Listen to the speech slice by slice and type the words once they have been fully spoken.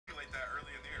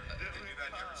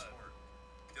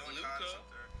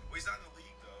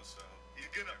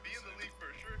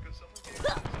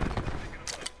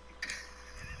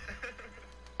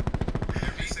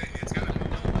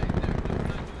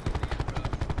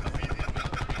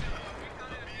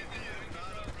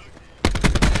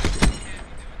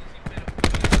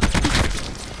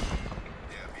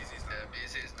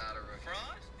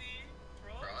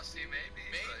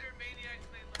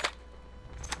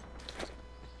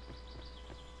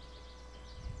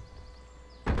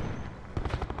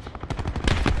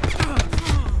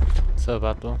up,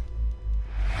 Abdul?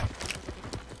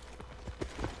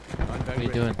 What are you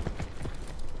doing?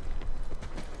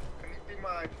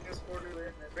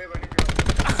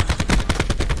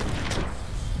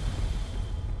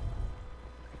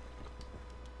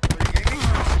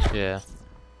 Yeah.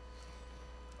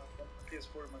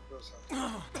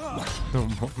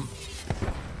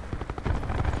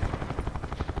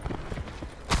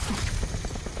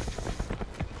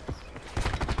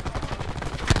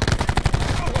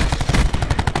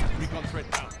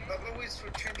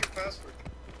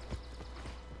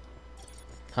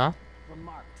 Huh?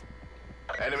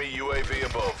 Enemy UAV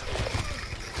above.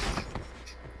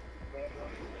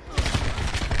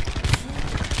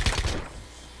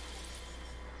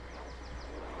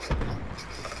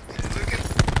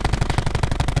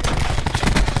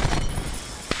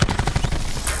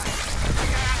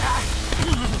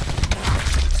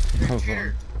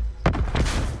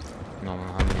 No,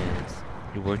 Mohammed.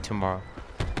 You work tomorrow.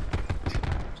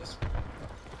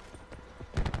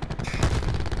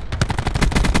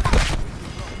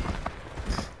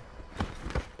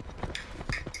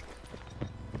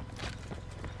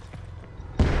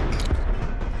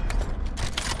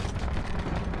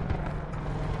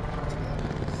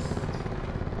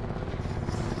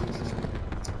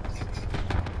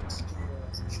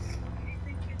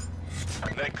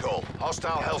 Net call.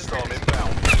 Hostile Hellstorm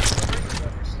inbound.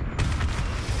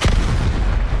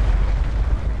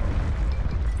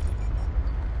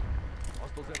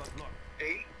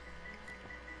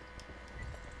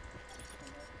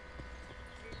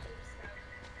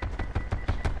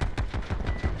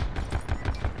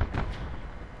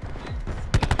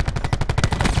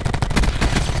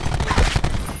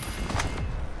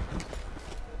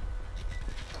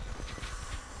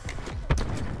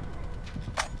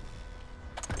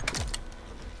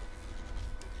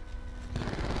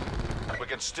 We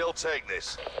can still take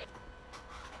this.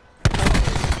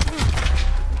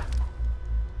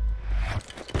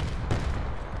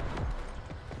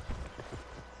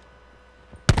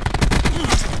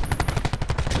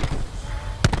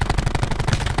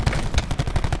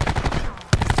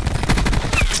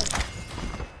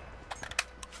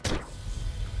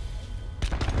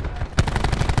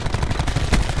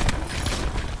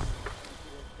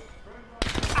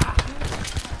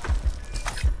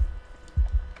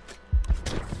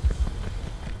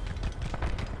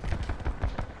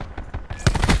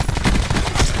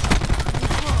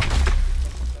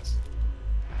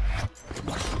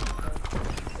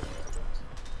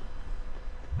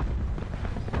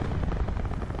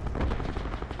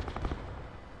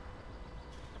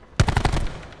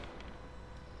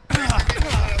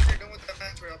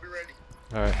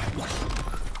 Alright.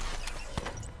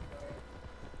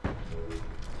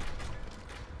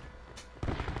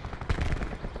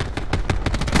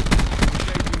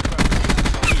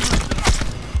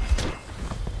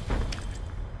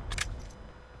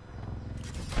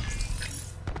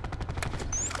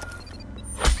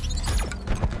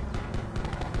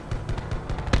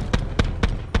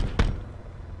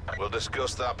 We'll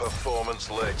discuss that performance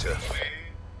later.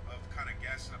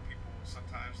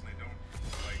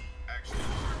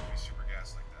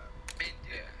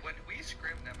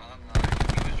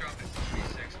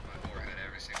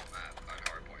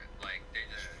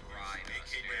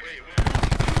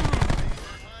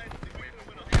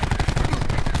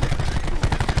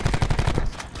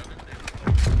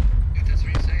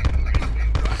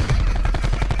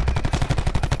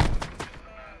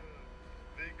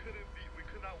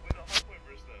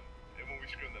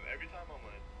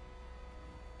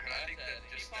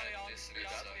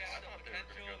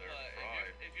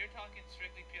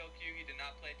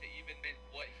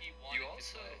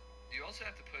 You also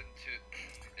have to put into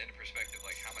perspective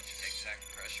like how much exact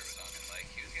pressure was on him. Like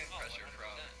he was getting pressure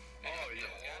from the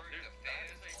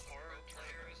fans, all the pro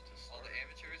players, all the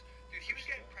amateurs. Dude, he was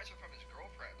getting pressure from his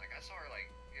girlfriend. Like I saw her like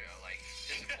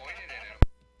disappointed in him.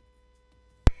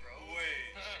 Bro.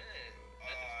 Wait. Shit.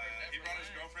 He brought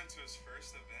his girlfriend to his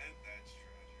first event. That's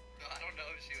tragic. No, I don't know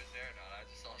if she was there or not. I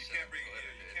just saw. You can't bring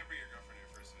your girlfriend to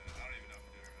your first event. I don't even know if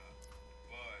he did or not.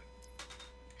 But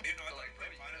you know, like, bro,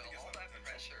 all that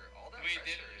pressure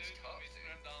is tough, dude.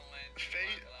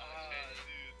 Fate,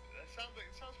 dude, that sounds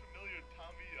familiar,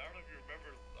 Tommy. I don't know if you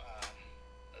remember.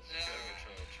 That's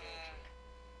chill.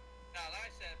 Nah, like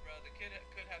I said, bro, the kid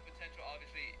could have potential.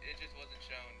 Obviously, it just wasn't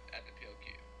shown at the POQ.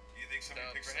 You think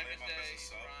somebody picks for him to Salim up as a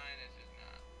say sub? Ryan is just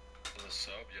not. As a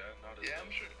sub, yeah, not as. Yeah,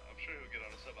 I'm sure he'll get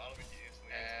on a sub. I don't think he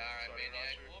instantly. Alright,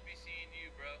 Maniac, we'll be seeing you,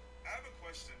 bro. I have a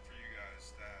question for you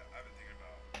guys that I've been thinking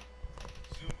about.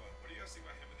 Zuma, what do you guys think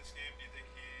about him in this game? Do you think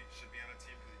he should be on a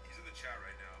team? Because he's in the chat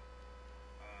right now.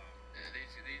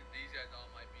 These guys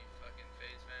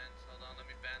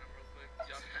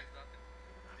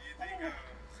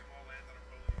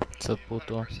What's up,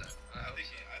 puto? 100%. I hope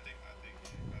so.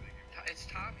 It's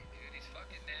Tommy, dude. He's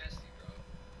fucking nasty, bro.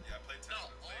 Yeah, I played No, Test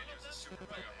all Play of and he was a them. super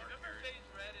mega hard Remember carry. Phase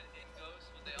Red and Ghost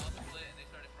when they all split and they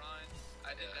started frying?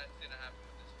 I think that's gonna happen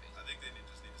with this phase. I think they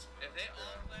just need to split If up they together.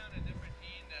 all play on a different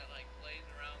team that like plays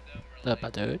around them or What's up,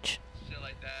 like Doge? shit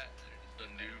like that, they're just The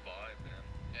new vibe, man.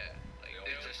 yeah, like They all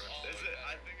they just just all Is work it?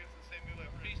 I better. think it's the same thing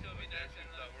like Please don't be their that team's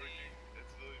not same working. team.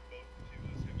 It's literally both teams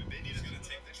are the same thing. They need Who's to gonna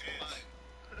split take up the and chance? combine.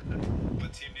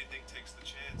 What team do you think takes the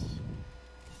chance?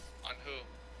 On who?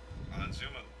 On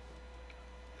Zuma.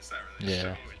 It's not really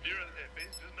Yeah. So if you're,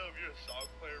 just know if you're a SOG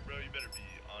player, bro, you better be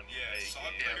on your Yeah, A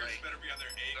SOG game. players like, better be on their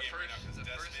A The game right now because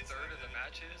first Decimate's third not of the in it.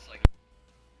 matches, like.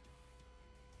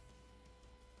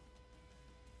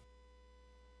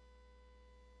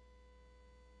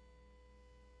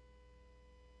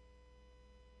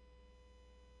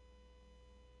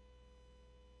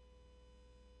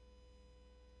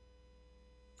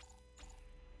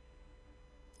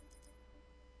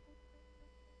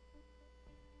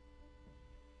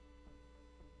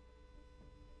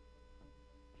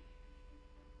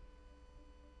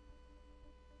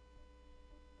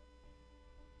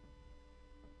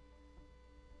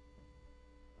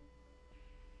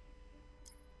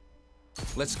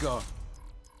 Let's go.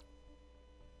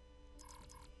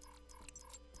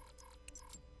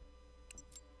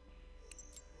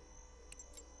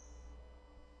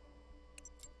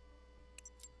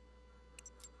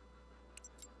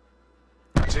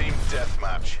 Team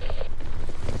deathmatch.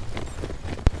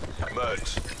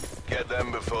 Mercs, get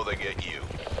them before they get you.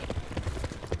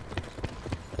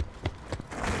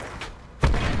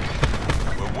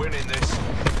 We're winning this.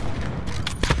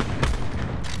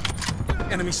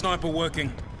 Enemy sniper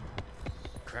working.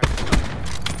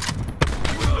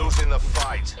 We're losing the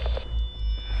fight.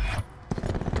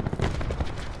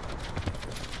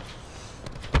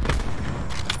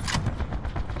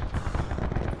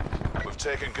 We've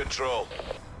taken control.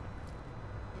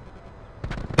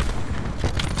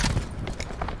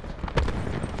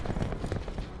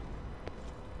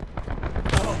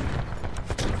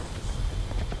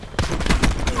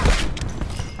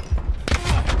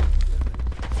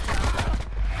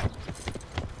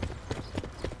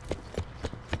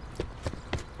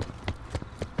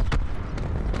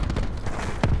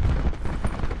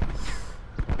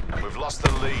 We've lost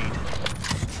the lead.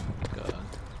 God.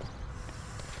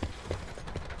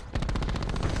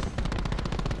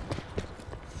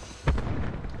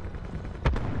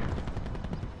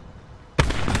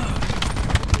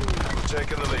 We've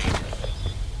taken the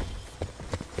lead.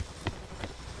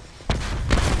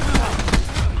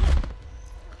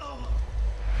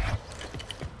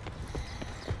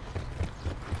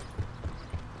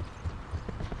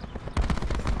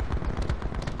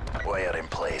 Wire in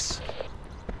place.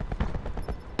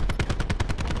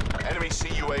 Enemy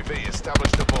CUAV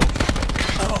established above.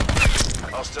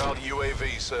 Hostile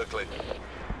UAV circling.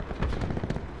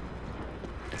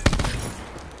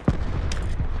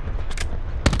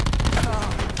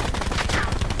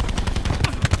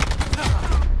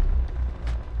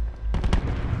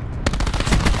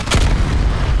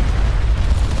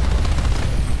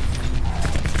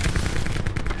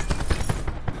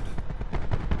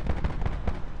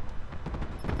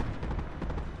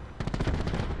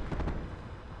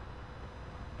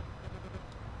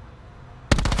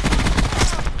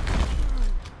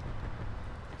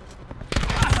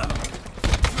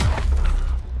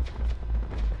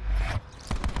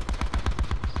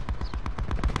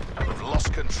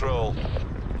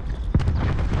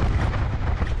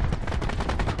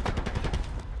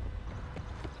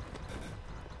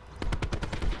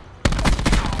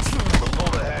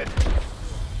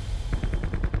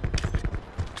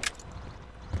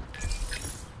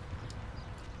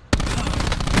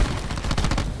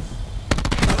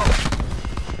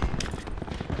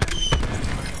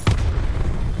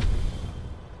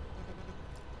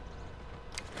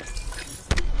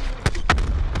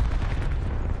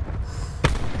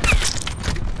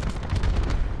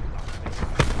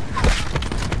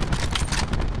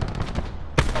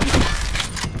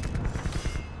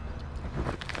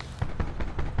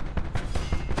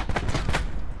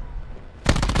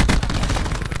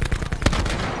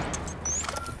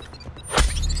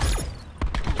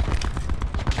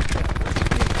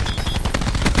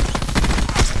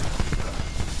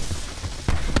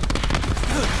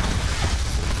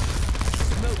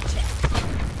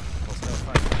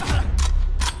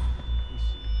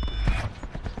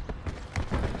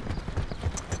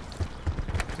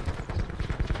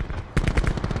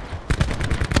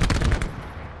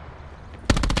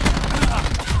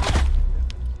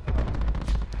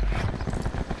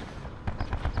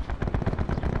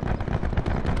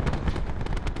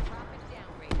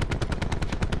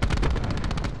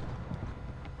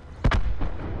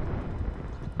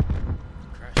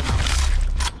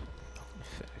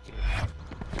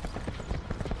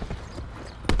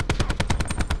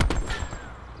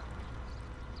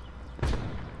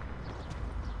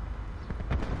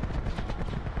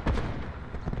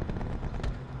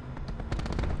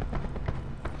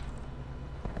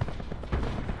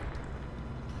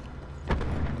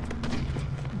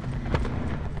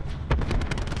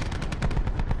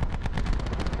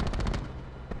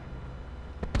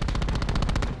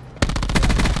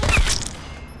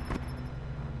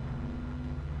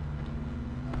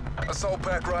 assault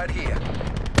pack right here.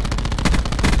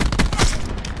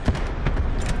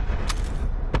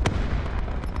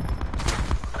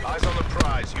 Eyes on the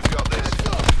prize. You've got this.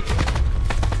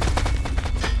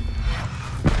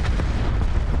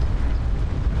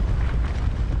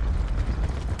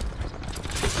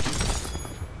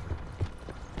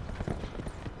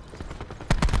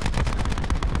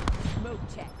 Smoke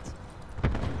checked.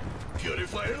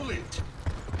 Purifier lit.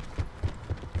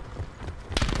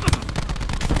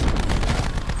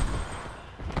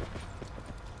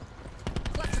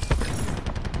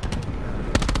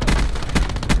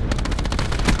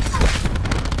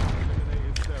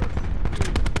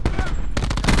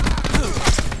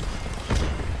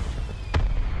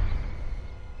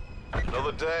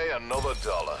 Another day, another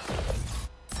dollar.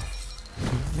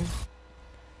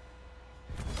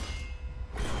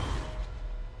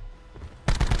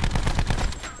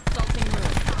 Assaulting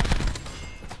room.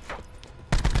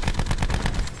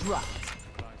 Dropped.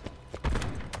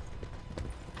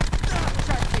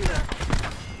 Sharpshooter.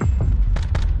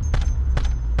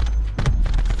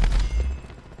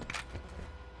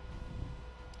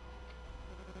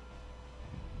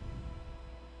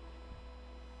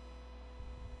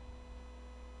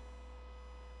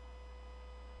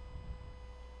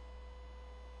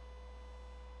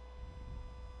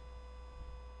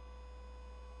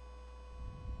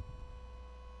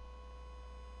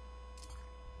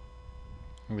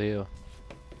 Leo,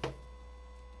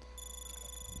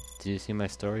 did you see my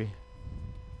story?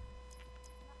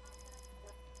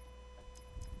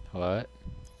 What?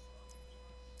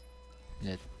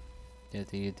 Yeah, I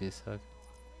think you do suck.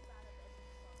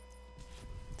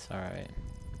 It's alright.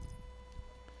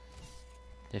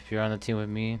 If you're on the team with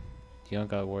me, you don't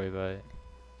gotta worry about it.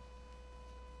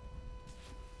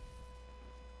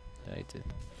 Yeah, I did.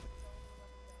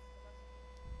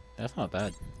 That's not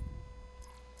bad.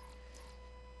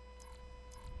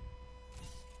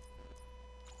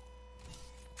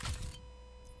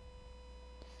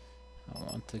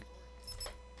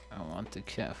 I want to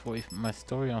cat for my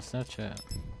story on Snapchat.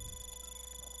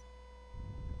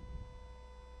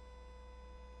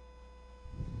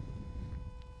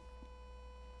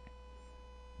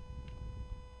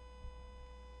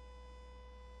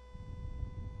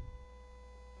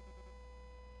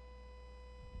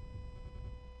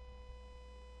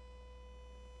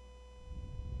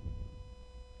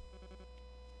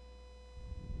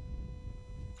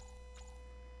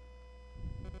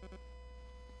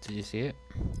 Did you see it?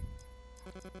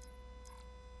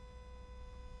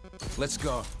 Let's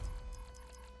go.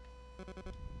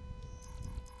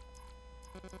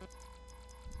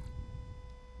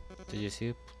 Did you see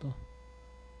it, puto?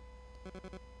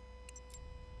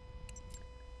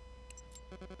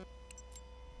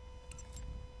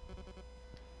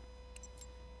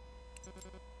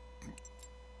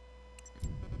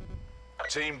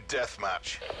 Team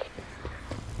deathmatch.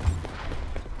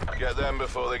 Get them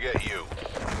before they get you.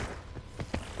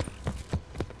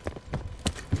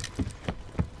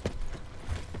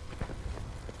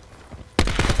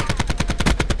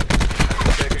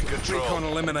 Taking control. Recon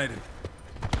eliminated.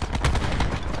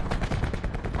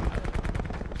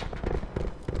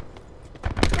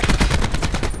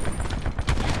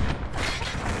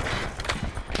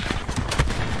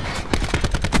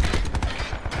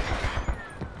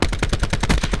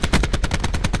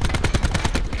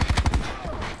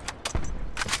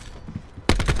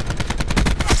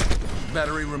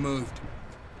 Battery removed.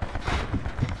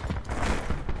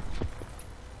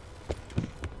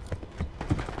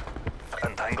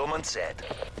 Entanglement set.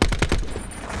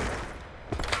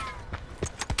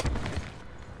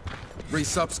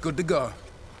 Resup's good to go.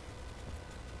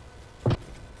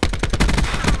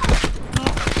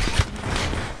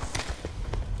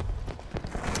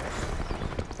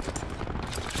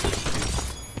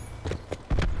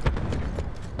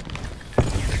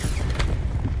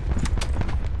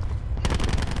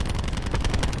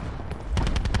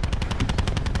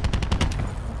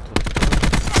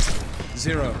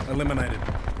 Zero eliminated.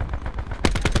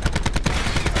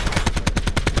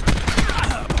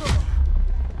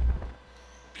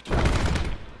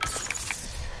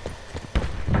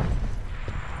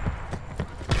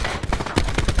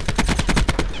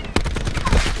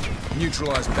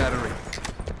 Neutralized battery.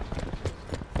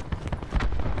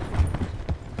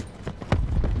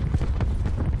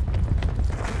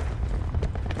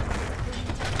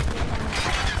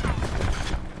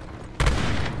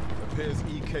 Appears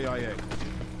EKIA.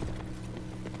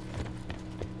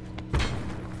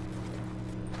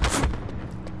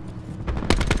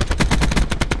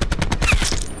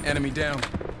 Enemy down.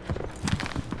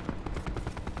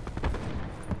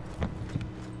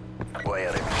 Wire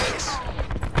in place.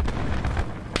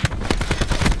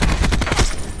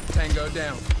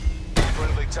 down.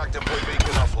 Friendly tactical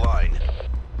beacon offline.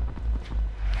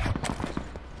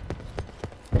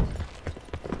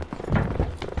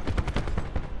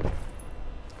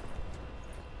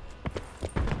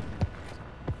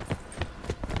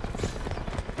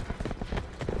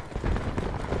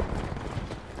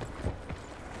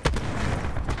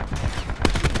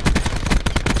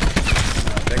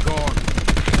 They're gone.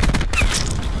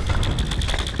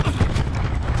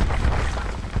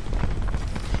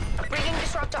 Bringing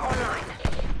disruptor online.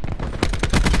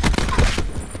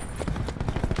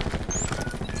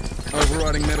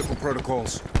 Overriding medical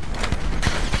protocols.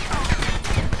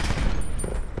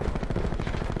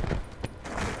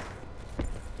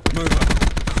 Move up.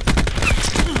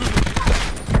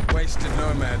 Wasted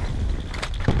nomad.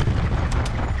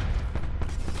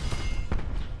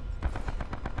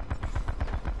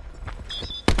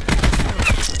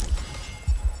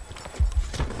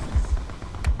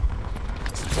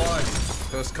 Supplies.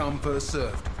 First come, first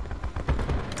served.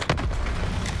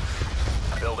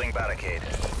 Building barricade.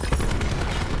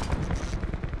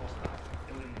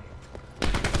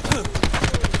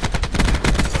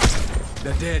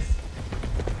 They're dead.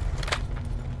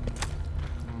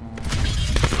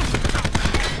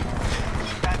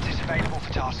 Mantis available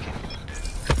for tasking.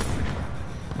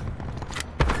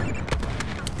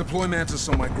 Deploy Mantis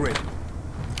on my grid.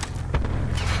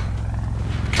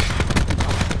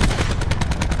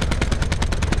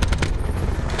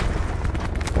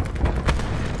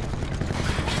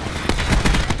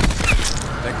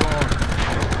 They're gone.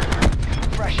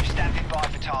 Fresh is standing by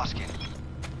for tasking.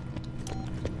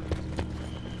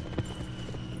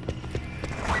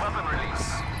 Weapon release.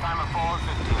 Timer for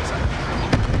 15 seconds.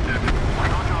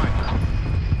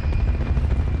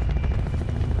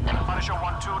 Punisher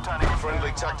 1-2 turning.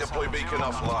 Friendly tactical beacon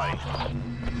offline.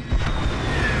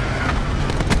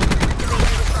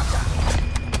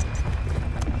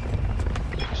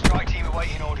 Strike team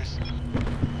awaiting orders.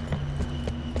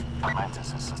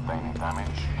 Mantis is sustaining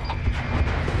damage.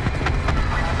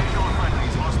 Visual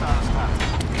friendlies, hostile status.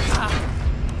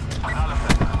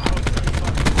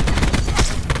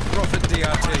 Prophet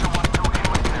DRT.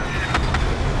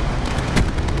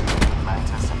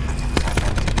 Mantis and 50%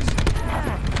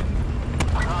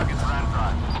 targets ran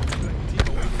dry.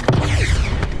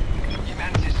 Your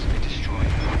Mantis has been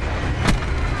destroyed.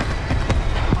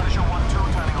 Punisher 1-2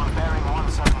 turning on bearing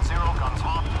 170, guns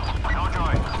hot. No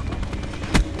joy.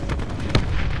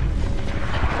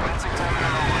 Commencing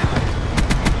terminal overhead.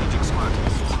 Engaging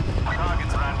squirters.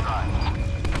 Targets ran dry.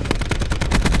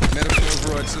 Medical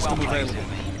override system available.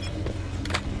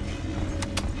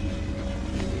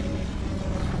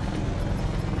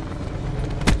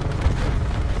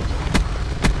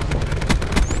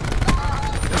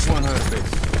 This one hurts me.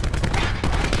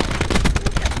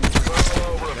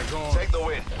 Take the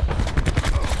win.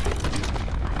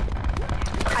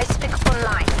 Ice pick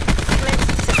online.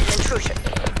 Commencing system intrusion.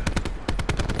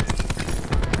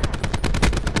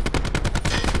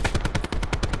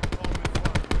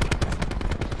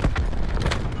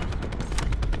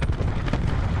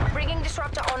 Bringing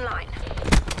disruptor online.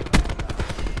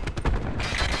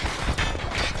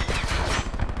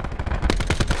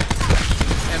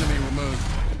 Enemy removed.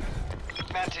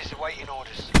 Mantis awaiting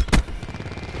orders.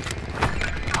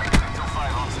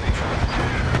 Fire on station.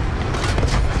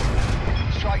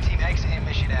 Strike team exiting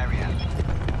mission area.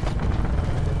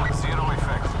 Zero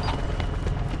effect.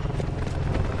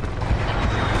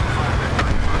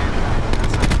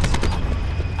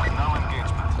 No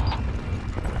engagement.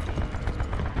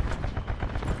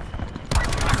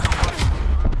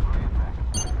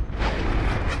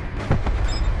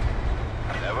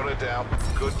 Never a doubt.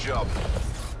 Good job.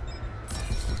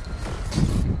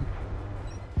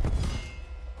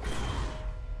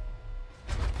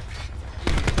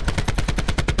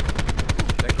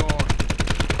 They're gone.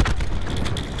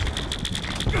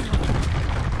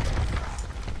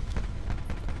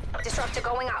 Disruptor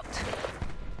going out.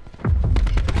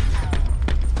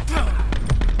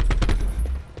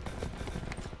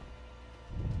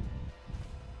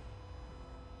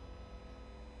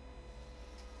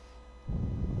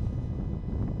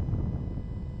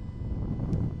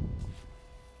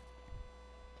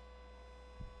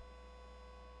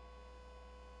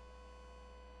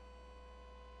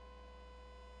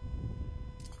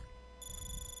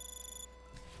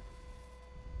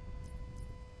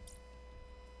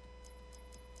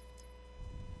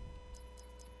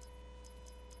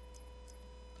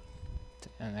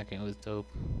 And that game was dope.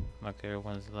 My favorite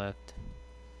ones left.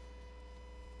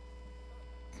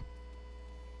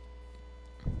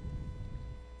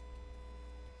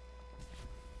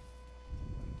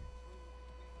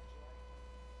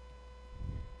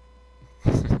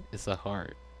 It's a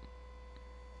heart.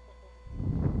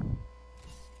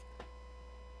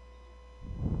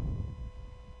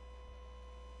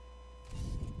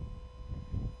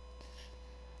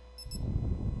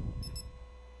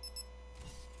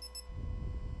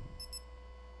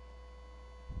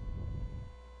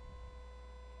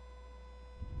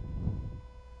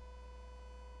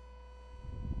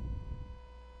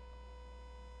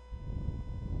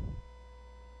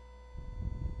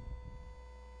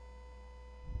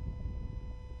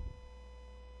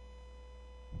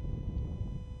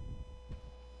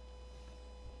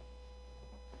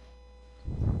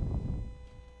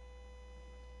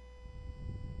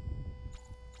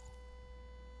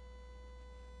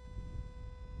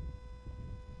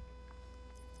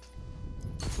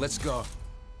 Let's go.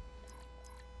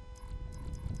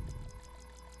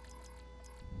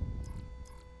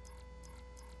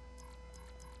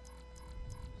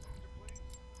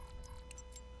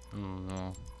 I don't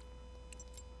know.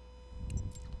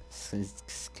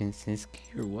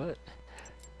 Sinsinski or what?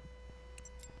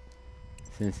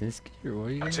 Sinsinski or what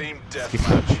are you? Team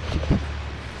deathmatch.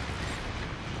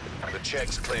 The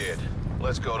check's cleared.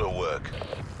 Let's go to work.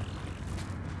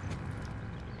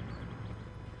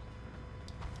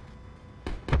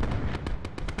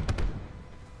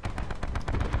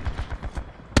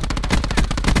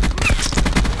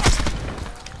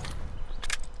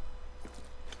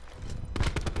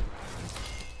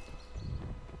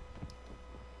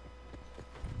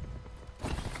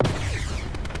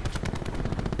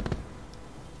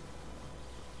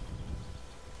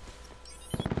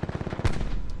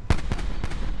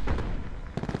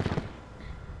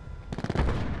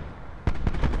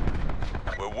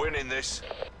 Winning this.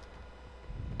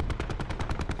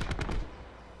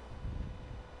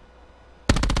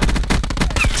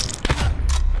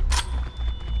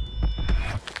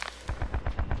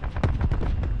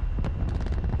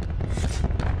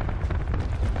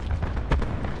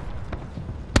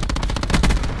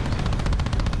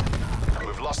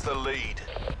 We've lost the lead.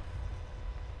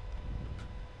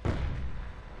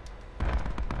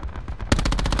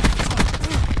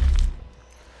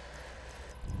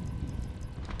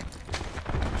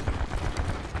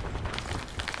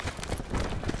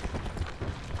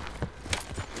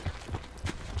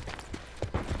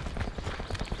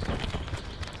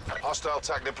 Hostile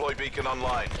TAC deploy beacon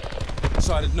online.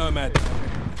 Sighted Nomad.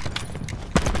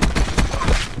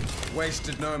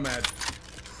 Wasted Nomad.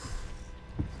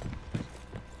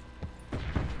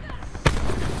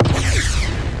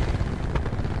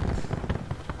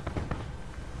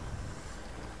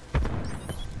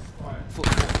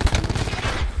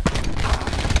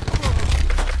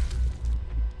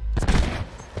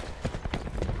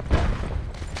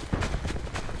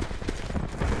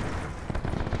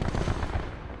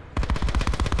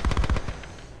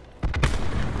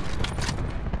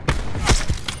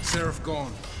 Seraph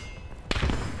gone.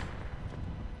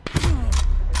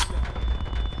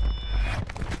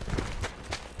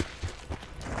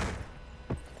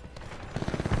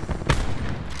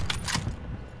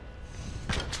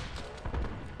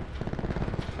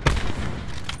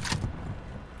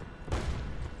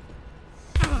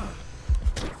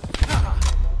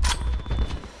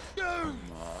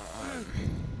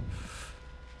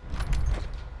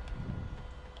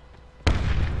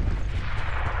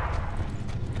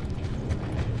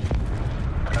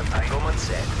 Entanglement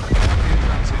set.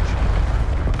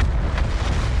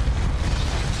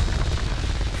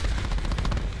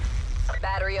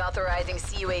 Battery authorizing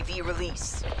CUAV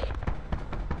release.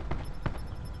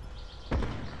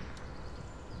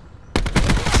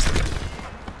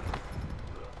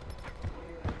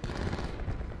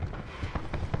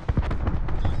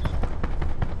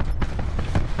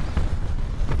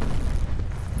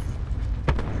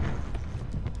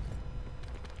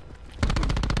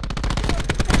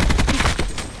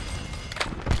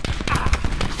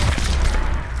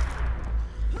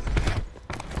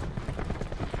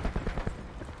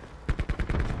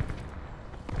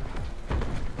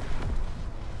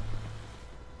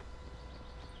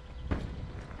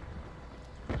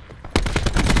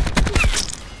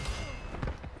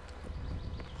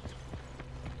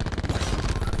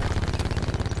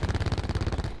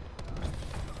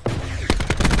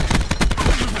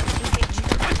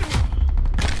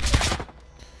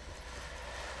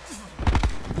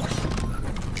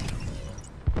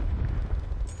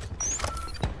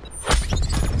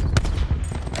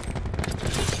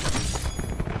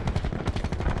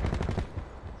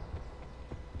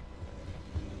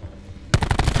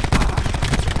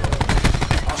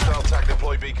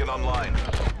 Beacon online.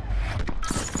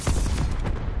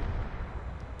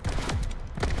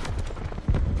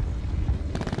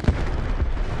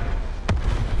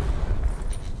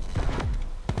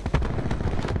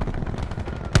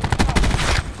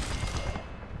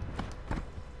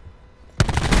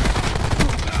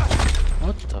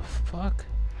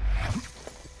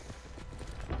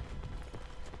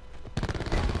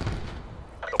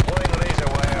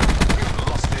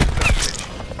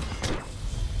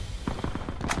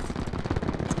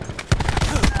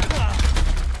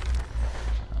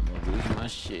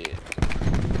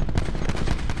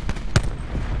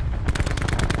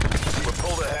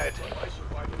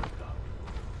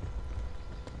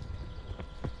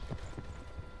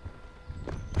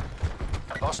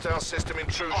 Hostile system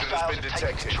intrusion has been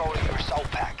detected. Control of your assault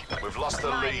pack. We've lost the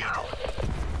lead.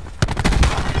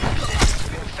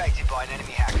 Been infected by an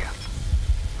enemy hacker.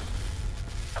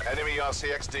 Enemy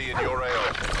RCXD in your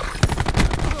AO.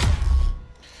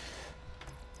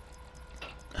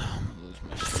 Lose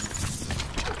my shit.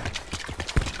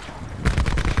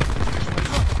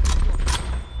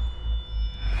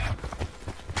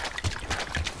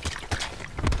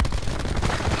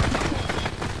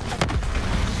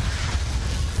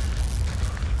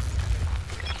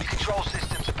 The control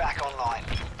systems are back online.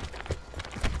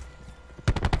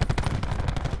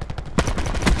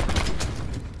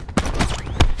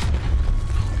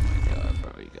 God,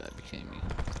 bro, you gotta be kidding me.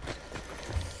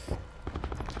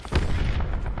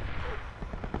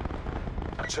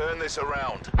 Turn this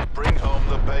around. Bring home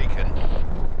the bacon.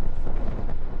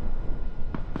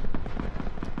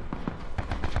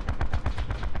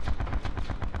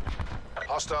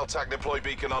 Hostile TAC deploy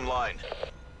beacon online.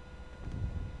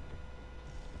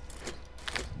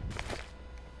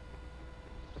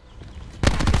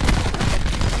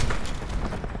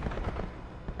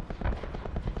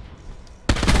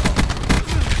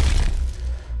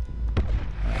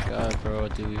 My God, bro,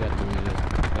 dude, we got to leave this.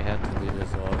 We have to leave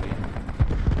this lobby.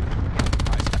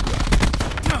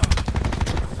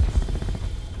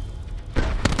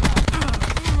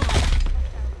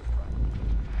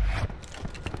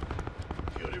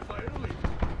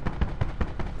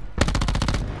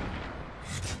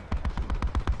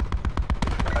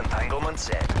 Entanglement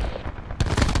set.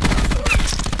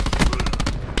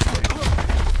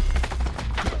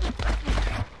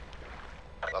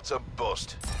 That's a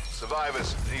bust.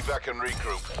 Survivors, evac and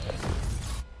regroup.